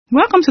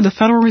Welcome to the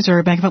Federal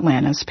Reserve Bank of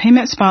Atlanta's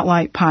Payment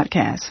Spotlight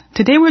podcast.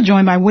 Today we're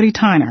joined by Woody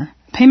Tyner,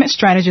 payment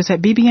strategist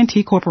at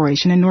BB&T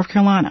Corporation in North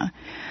Carolina.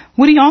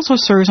 Woody also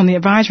serves on the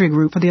advisory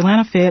group for the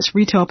Atlanta Fed's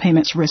Retail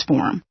Payments Risk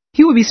Forum.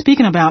 He will be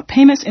speaking about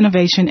payments,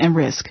 innovation, and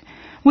risk.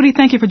 Woody,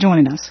 thank you for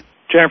joining us.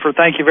 Jennifer,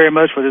 thank you very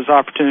much for this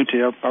opportunity.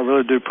 I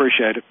really do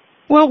appreciate it.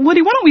 Well,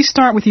 Woody, why don't we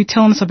start with you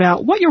telling us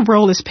about what your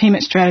role as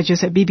payment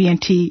strategist at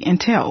BB&T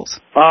entails?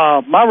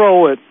 My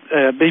role at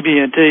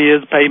BB&T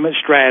is payment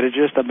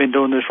strategist. I've been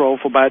doing this role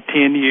for about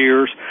 10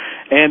 years.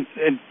 And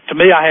to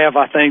me, I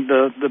think,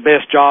 the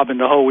best job in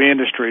the whole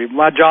industry.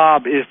 My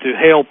job is to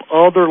help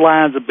other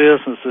lines of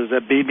businesses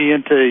at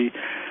BB&T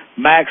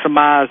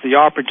maximize the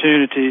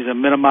opportunities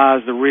and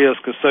minimize the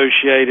risk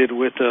associated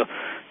with the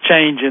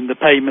change in the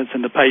payments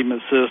and the payment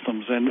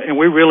systems. And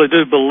we really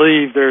do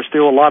believe there's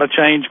still a lot of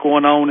change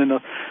going on in the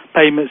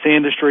payments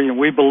industry,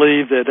 and we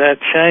believe that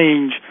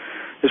change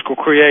is going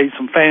to create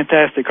some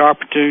fantastic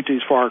opportunities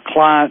for our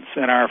clients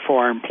and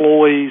for our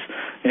employees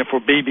and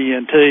for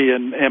BB&T.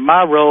 And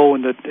my role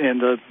and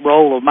the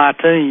role of my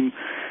team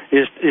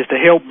is to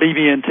help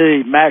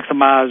BB&T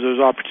maximize those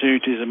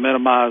opportunities and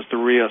minimize the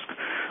risk.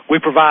 We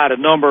provide a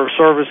number of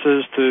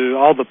services to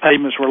all the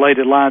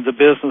payments-related lines of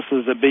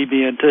businesses at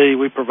BB&T.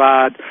 We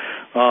provide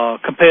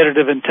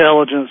competitive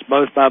intelligence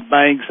both by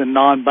banks and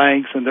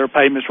non-banks and their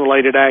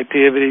payments-related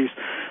activities.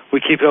 We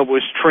keep up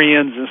with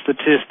trends and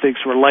statistics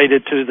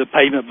related to the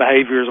payment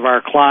behaviors of our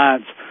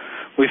clients.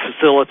 We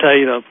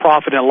facilitate a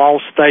profit and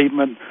loss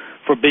statement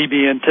for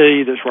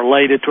BB&T that's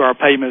related to our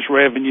payments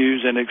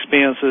revenues and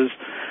expenses.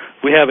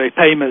 We have a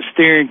payment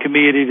steering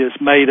committee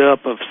that's made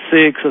up of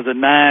 6 of the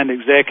 9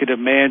 executive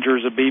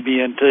managers of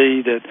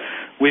BB&T that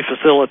we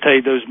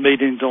facilitate those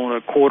meetings on a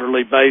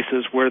quarterly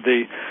basis where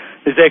the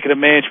executive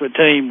management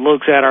team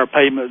looks at our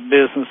payment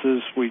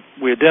businesses. We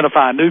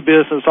identify new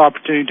business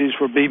opportunities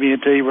for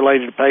BB&T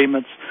related to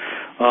payments.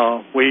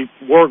 We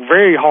work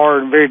very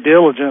hard and very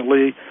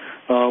diligently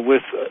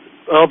with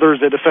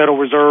others at the Federal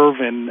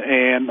Reserve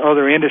and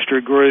other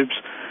industry groups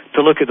to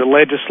look at the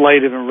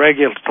legislative and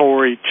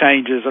regulatory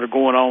changes that are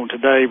going on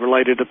today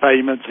related to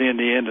payments in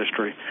the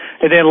industry.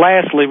 And then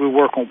lastly, we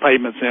work on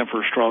payments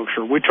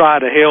infrastructure. We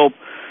try to help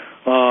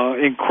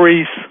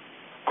increase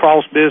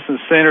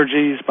cross-business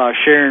synergies by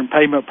sharing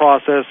payment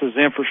processes,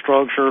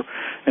 infrastructure,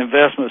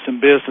 investments,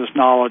 and business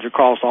knowledge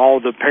across all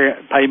the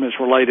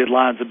payments-related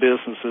lines of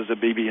businesses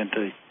at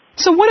BB&T.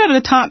 So what are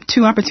the top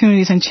 2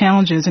 opportunities and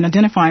challenges in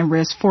identifying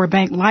risk for a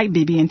bank like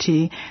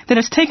BB&T that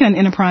has taken an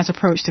enterprise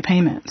approach to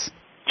payments?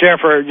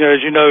 Jennifer,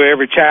 as you know,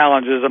 every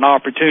challenge is an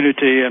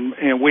opportunity,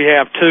 and we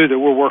have 2 that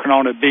we're working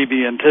on at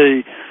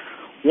BB&T.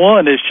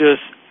 One is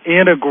just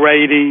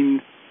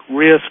integrating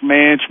risk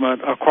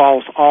management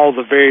across all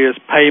the various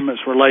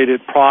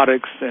payments-related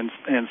products and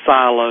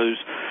silos.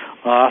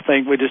 I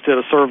think we just did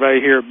a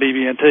survey here at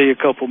BB&T a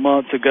couple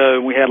months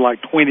ago, and we had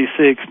like 26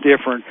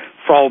 different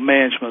fraud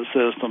management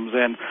systems.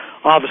 And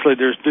obviously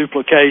there's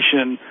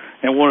duplication,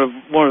 and one of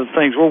the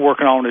things we're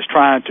working on is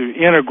trying to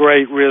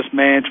integrate risk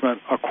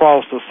management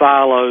across the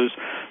silos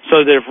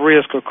so that if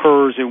risk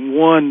occurs in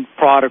one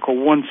product or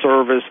one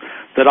service,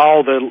 that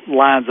all the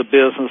lines of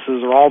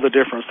businesses or all the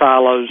different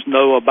silos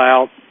know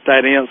about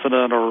that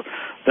incident or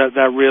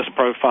that risk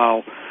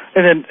profile.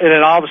 And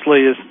then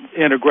obviously is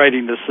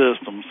integrating the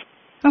systems.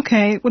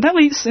 Okay, well that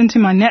leads into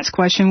my next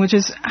question, which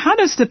is how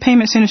does the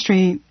payments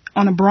industry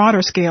on a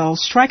broader scale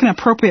strike an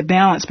appropriate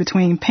balance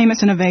between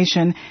payments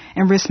innovation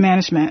and risk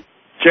management?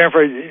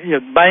 Jennifer,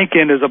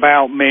 banking is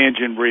about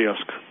managing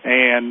risk,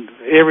 and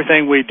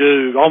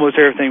almost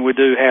everything we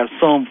do has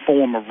some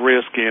form of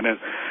risk in it.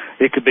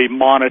 It could be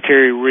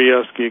monetary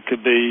risk, it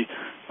could be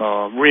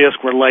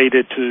risk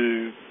related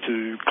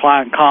to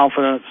client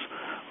confidence,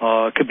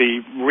 it could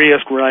be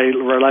risk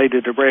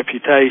related to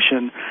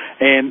reputation,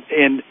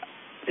 and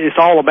it's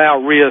all about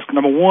risk.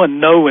 Number one,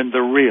 knowing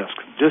the risk,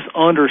 just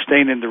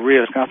understanding the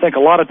risk. And I think a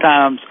lot of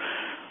times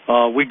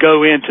we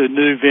go into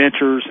new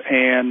ventures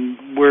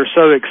and we're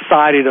so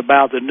excited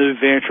about the new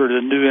venture,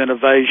 the new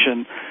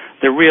innovation,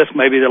 the risk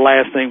may be the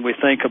last thing we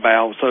think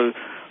about. So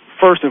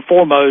first and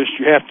foremost,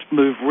 you have to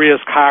move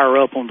risk higher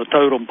up on the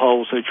totem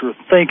pole so that you're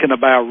thinking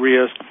about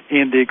risk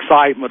in the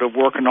excitement of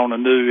working on a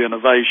new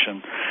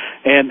innovation.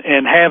 And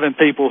having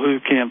people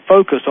who can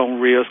focus on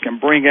risk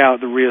and bring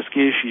out the risk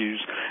issues.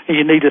 And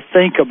you need to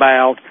think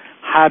about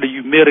how do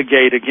you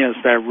mitigate against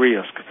that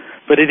risk.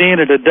 But at the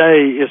end of the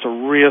day, it's a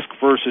risk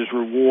versus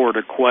reward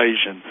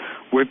equation.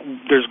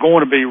 There's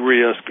going to be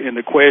risk, and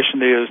the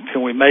question is, can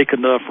we make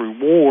enough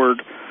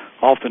reward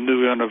off the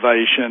new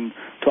innovation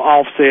to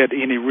offset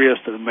any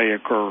risk that may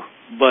occur?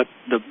 But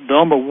the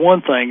number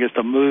one thing is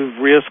to move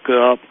risk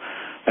up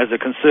as a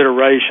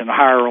consideration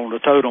higher on the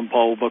totem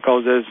pole,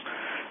 because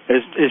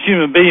as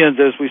human beings,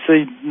 as we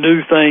see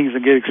new things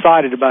and get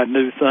excited about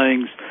new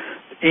things,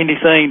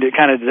 anything that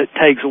kind of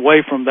takes away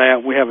from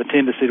that, we have a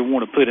tendency to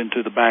want to put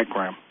into the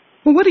background.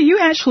 Well, Woody, you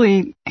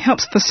actually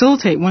helped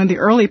facilitate one of the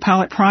early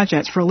pilot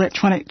projects for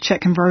electronic check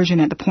conversion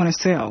at the point of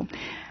sale.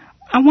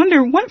 I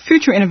wonder, what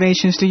future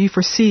innovations do you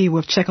foresee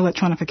with check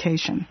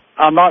electronification?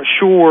 I'm not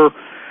sure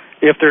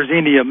if there's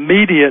any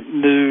immediate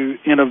new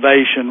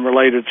innovation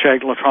related to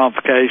check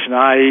electronification,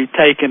 i.e.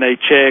 taking a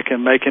check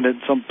and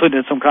putting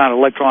it in some kind of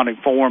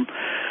electronic form.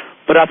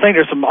 But I think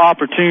there's some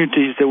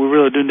opportunities that we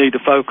really do need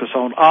to focus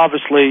on.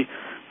 Obviously,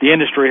 the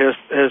industry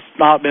has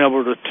not been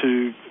able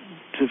to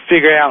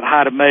figure out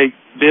how to make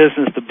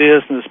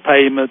business-to-business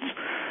payments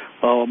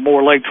more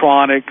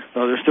electronic.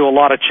 There's still a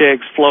lot of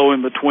checks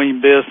flowing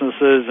between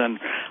businesses, and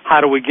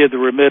how do we get the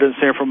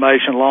remittance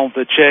information along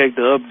with the check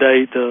to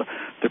update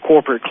the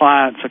corporate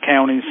clients'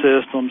 accounting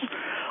systems.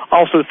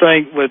 Also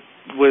think with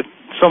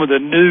some of the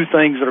new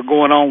things that are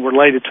going on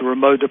related to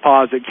remote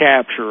deposit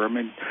capture. I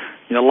mean,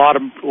 a lot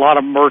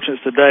of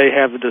merchants today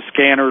have the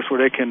scanners where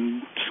they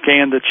can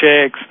scan the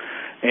checks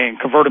and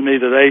convert them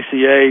either to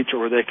ACH,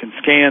 or they can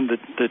scan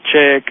the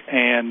check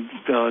and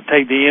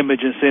take the image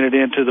and send it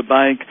into the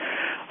bank.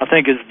 I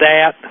think as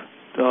that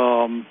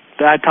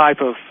type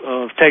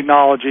of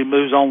technology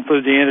moves on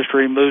through the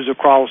industry, moves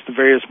across the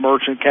various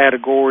merchant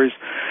categories,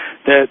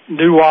 that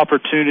new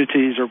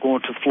opportunities are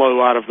going to flow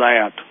out of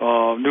that.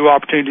 New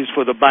opportunities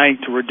for the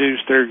bank to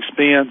reduce their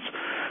expense,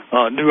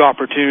 new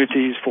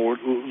opportunities for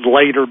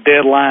later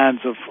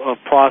deadlines of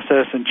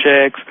processing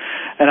checks.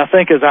 And I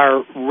think as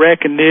our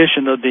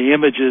recognition of the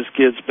images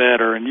gets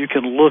better, and you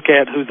can look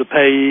at who the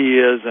payee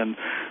is and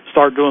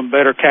start doing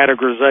better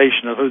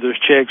categorization of who those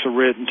checks are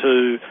written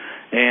to,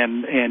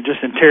 and just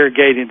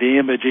interrogating the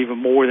image even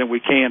more than we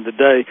can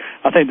today,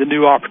 I think the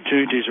new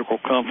opportunities are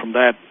going to come from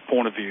that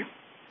point of view.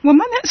 Well,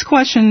 my next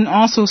question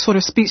also sort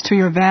of speaks to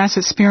your vast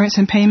experience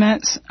in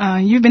payments.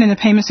 You've been in the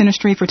payments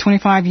industry for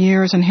 25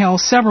 years and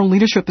held several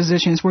leadership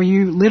positions where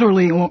you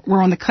literally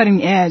were on the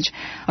cutting edge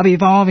of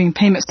evolving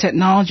payments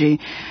technology.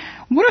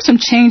 What are some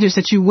changes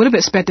that you would have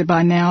expected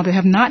by now that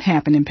have not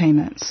happened in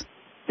payments?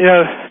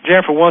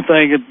 Jennifer, one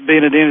thing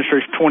being in the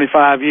industry for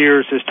 25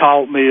 years has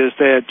taught me is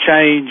that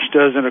change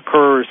doesn't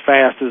occur as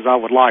fast as I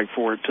would like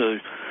for it to.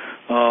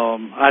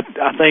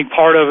 I think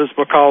part of it's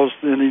because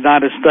in the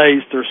United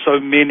States there's so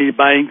many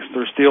banks.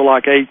 There's still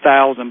like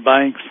 8,000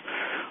 banks.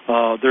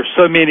 There's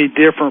so many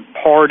different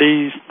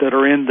parties that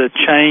are in the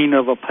chain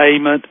of a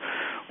payment,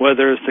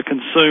 whether it's the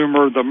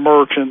consumer, the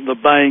merchant, the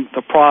bank,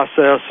 the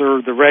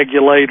processor, the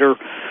regulator.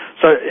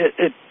 So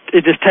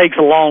it just takes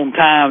a long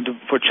time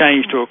for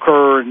change to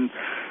occur. And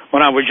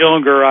when I was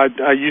younger,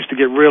 I used to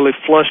get really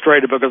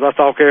frustrated because I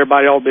thought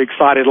everybody ought to be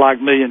excited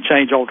like me and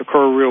change ought to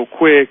occur real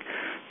quick.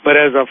 But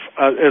as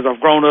I've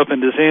grown up in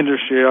this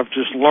industry, I've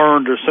just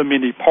learned there's so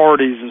many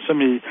parties and so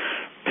many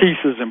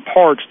pieces and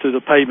parts to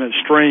the payment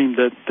stream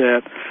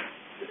that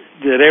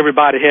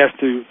everybody has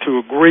to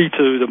agree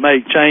to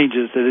make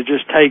changes, that it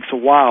just takes a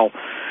while.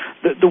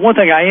 The one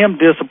thing I am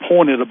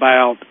disappointed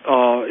about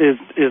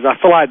is I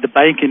feel like the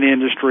banking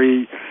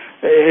industry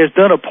has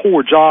done a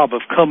poor job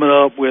of coming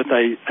up with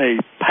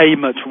a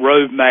payments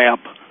roadmap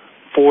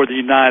for the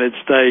United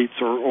States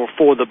or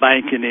for the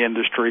banking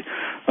industry.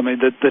 I mean,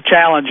 the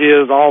challenge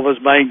is all those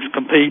banks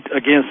compete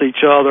against each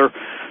other,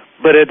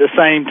 but at the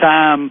same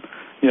time,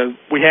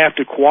 we have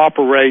to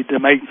cooperate to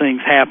make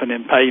things happen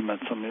in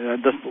payments. I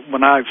mean,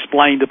 when I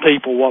explain to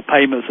people what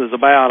payments is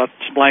about, I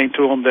explain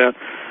to them that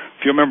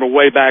if you remember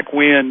way back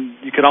when,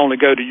 you could only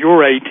go to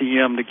your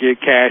ATM to get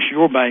cash,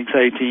 your bank's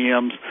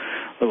ATMs.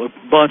 A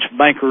bunch of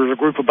bankers, a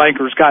group of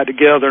bankers got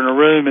together in a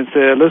room and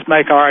said, let's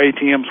make our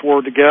ATMs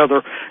work together,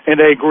 and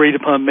they agreed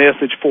upon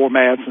message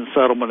formats and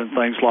settlement and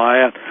things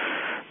like that.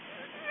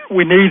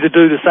 We need to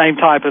do the same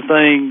type of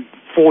thing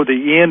for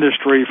the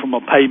industry from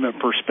a payment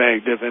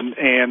perspective,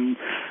 and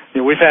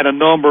we've had a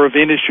number of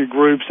industry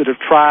groups that have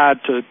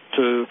tried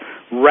to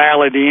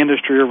rally the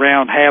industry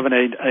around having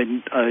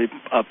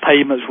a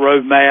payments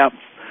roadmap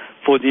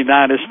for the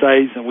United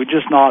States, and we're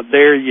just not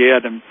there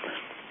yet. And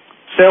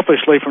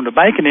selfishly, from the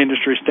banking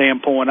industry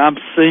standpoint, I'm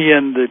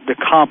seeing the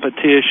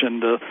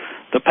competition,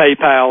 the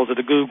PayPals,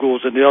 the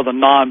Googles, and the other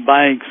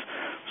non-banks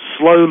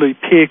slowly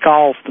pick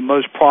off the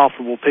most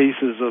profitable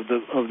pieces of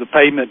the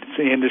payments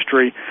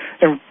industry,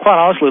 and quite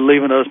honestly,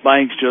 leaving us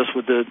banks just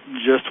with the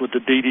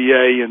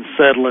DDA and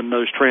settling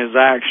those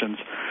transactions.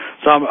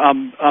 So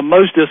I'm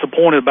most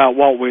disappointed about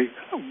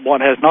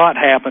what has not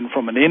happened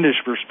from an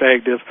industry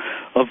perspective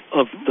of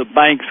the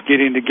banks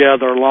getting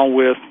together along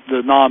with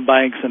the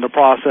non-banks and the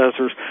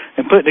processors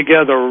and putting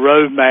together a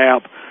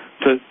roadmap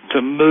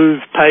to move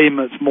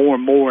payments more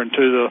and more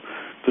into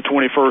the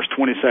 21st,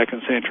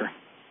 22nd century.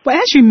 Well,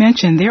 as you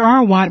mentioned, there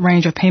are a wide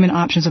range of payment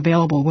options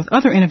available with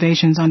other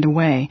innovations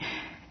underway.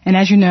 And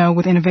as you know,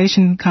 with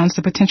innovation comes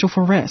the potential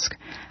for risk.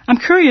 I'm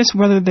curious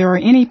whether there are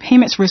any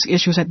payments risk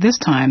issues at this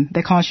time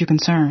that cause you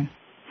concern.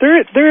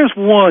 There is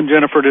one,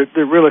 Jennifer,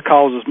 that really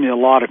causes me a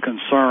lot of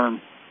concern.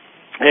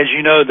 As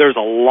you know, there's a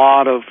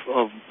lot of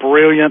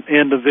brilliant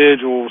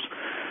individuals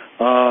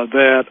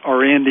that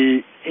are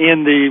in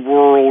the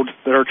world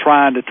that are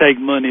trying to take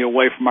money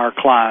away from our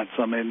clients.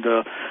 I mean,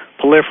 the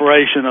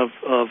proliferation of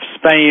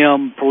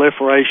spam,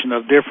 proliferation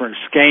of different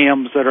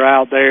scams that are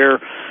out there,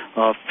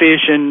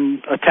 phishing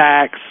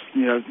attacks,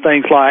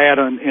 things like that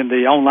in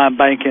the online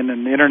banking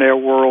and the internet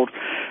world.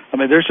 I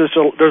mean, there's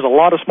a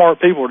lot of smart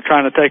people who are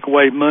trying to take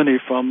away money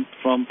from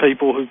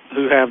people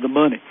who have the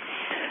money.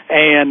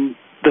 And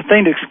the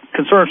thing that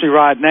concerns me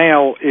right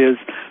now is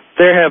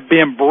there have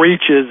been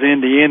breaches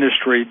in the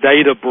industry,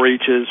 data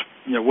breaches,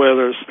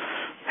 whether it's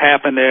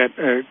happened at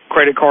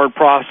credit card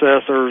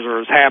processors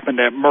or has happened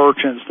at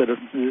merchants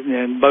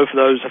and both of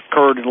those have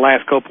occurred in the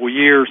last couple of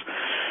years.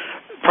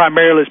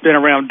 Primarily it's been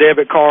around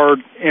debit card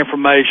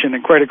information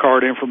and credit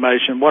card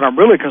information. What I'm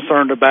really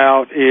concerned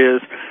about is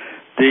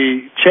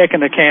the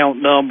checking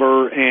account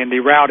number and the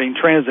routing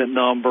transit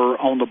number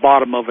on the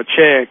bottom of a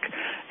check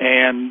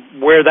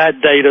and where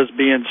that data is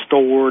being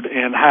stored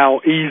and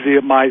how easy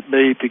it might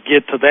be to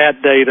get to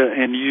that data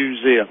and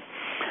use it.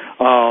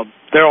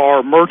 There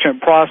are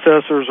merchant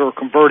processors who are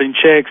converting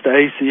checks to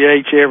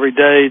ACH every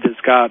day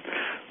that's got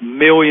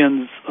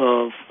millions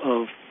of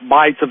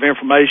bytes of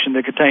information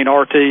that contain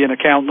RT and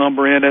account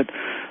number in it.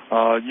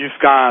 You've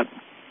got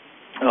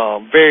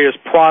various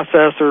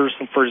processors,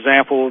 for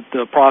example,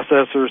 the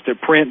processors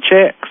that print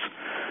checks.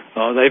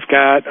 They've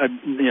got a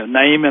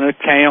name and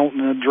account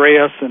and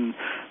address and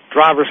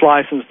driver's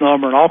license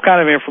number and all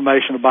kind of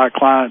information about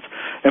clients.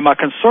 And my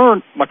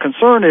concern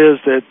is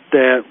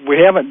that we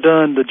haven't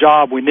done the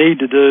job we need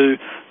to do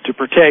to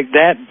protect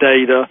that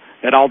data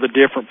at all the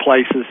different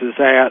places it's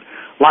at,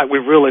 like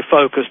we've really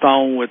focused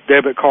on with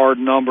debit card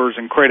numbers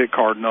and credit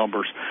card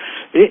numbers.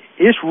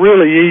 It's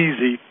really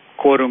easy,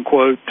 quote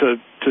unquote, to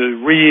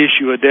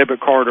reissue a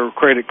debit card or a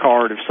credit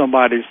card if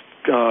somebody's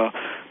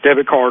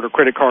debit card or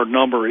credit card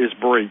number is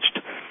breached.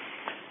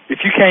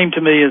 If you came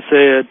to me and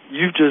said,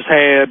 you've just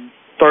had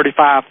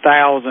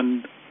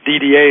 35,000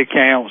 DDA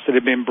accounts that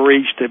have been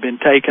breached, have been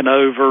taken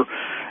over,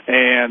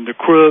 and the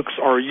crooks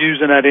are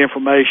using that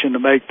information to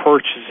make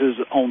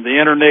purchases on the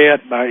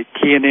Internet by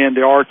keying in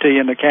the RT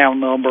and account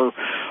number,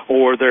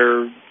 or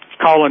they're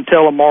calling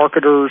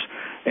telemarketers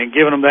and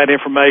giving them that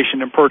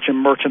information and purchasing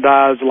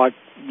merchandise like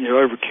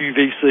over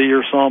QVC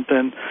or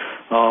something.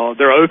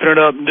 They're opening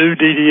up new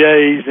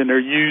DDAs and they're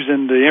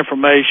using the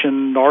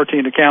information, the RT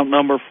and account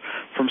number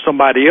from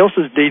somebody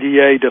else's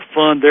DDA to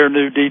fund their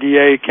new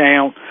DDA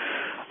account.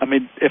 I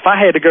mean, if I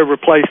had to go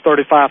replace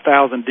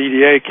 35,000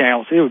 DDA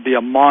accounts, it would be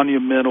a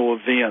monumental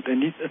event.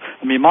 And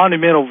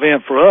monumental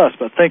event for us,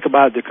 but think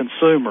about the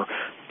consumer.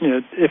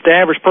 If the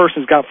average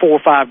person's got 4 or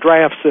 5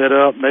 drafts set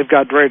up and they've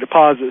got direct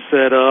deposit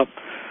set up,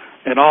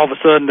 and all of a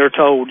sudden they're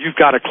told, you've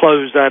got to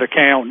close that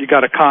account, you've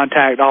got to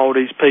contact all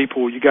these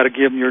people, you've got to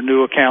give them your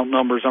new account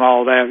numbers and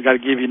all that, you've got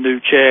to give you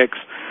new checks,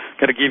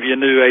 got to give you a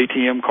new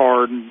ATM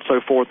card and so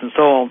forth and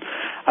so on.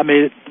 I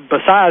mean,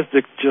 besides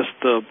the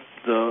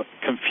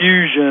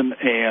confusion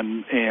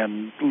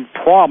and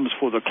problems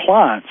for the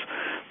clients,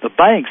 the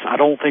banks, I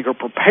don't think, are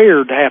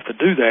prepared to have to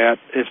do that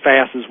as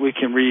fast as we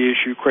can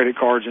reissue credit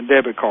cards and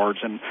debit cards.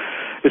 And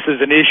this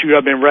is an issue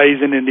I've been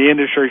raising in the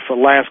industry for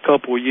the last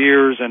couple of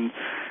years, and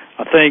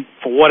I think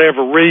for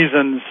whatever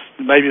reasons,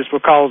 maybe it's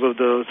because of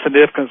the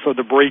significance of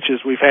the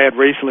breaches we've had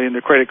recently in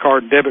the credit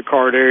card and debit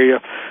card area,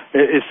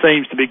 it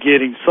seems to be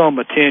getting some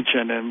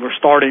attention, and we're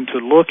starting to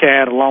look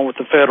at, along with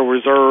the Federal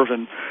Reserve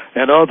and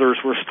others,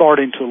 we're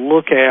starting to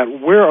look at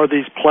where are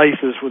these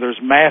places where there's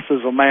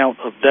massive amount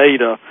of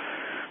data,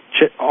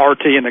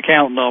 RT and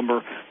account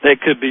number, that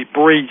could be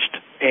breached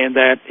and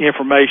that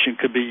information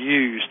could be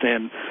used.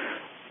 And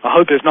I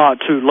hope it's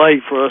not too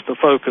late for us to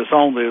focus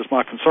on this.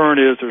 My concern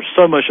is there's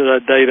so much of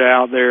that data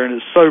out there and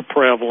it's so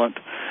prevalent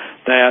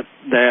that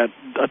a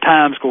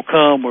time's going to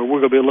come where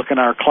we're going to be looking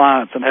at our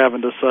clients and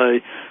having to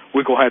say,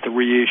 we're going to have to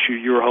reissue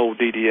your whole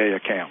DDA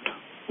account,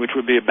 which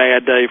would be a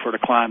bad day for the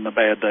client and a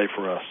bad day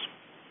for us.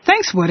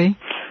 Thanks, Woody.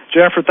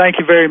 Jennifer, thank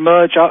you very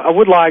much. I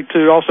would like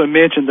to also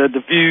mention that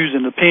the views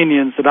and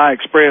opinions that I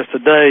express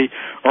today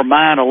are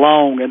mine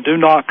alone and do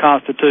not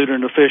constitute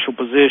an official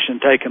position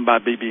taken by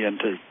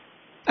BB&T.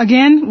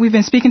 Again, we've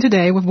been speaking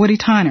today with Woody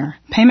Tyner,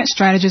 payment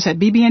strategist at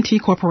BB&T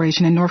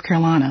Corporation in North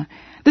Carolina.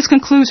 This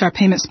concludes our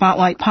Payment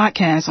Spotlight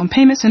podcast on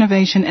payments,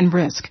 innovation, and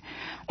risk.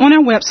 On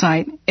our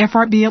website,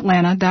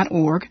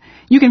 frbatlanta.org,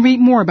 you can read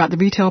more about the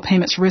Retail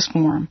Payments Risk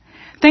Forum.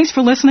 Thanks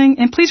for listening,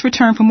 and please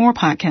return for more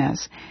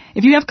podcasts.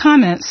 If you have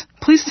comments,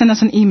 please send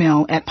us an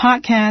email at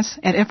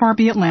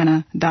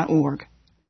podcast@frbatlanta.org.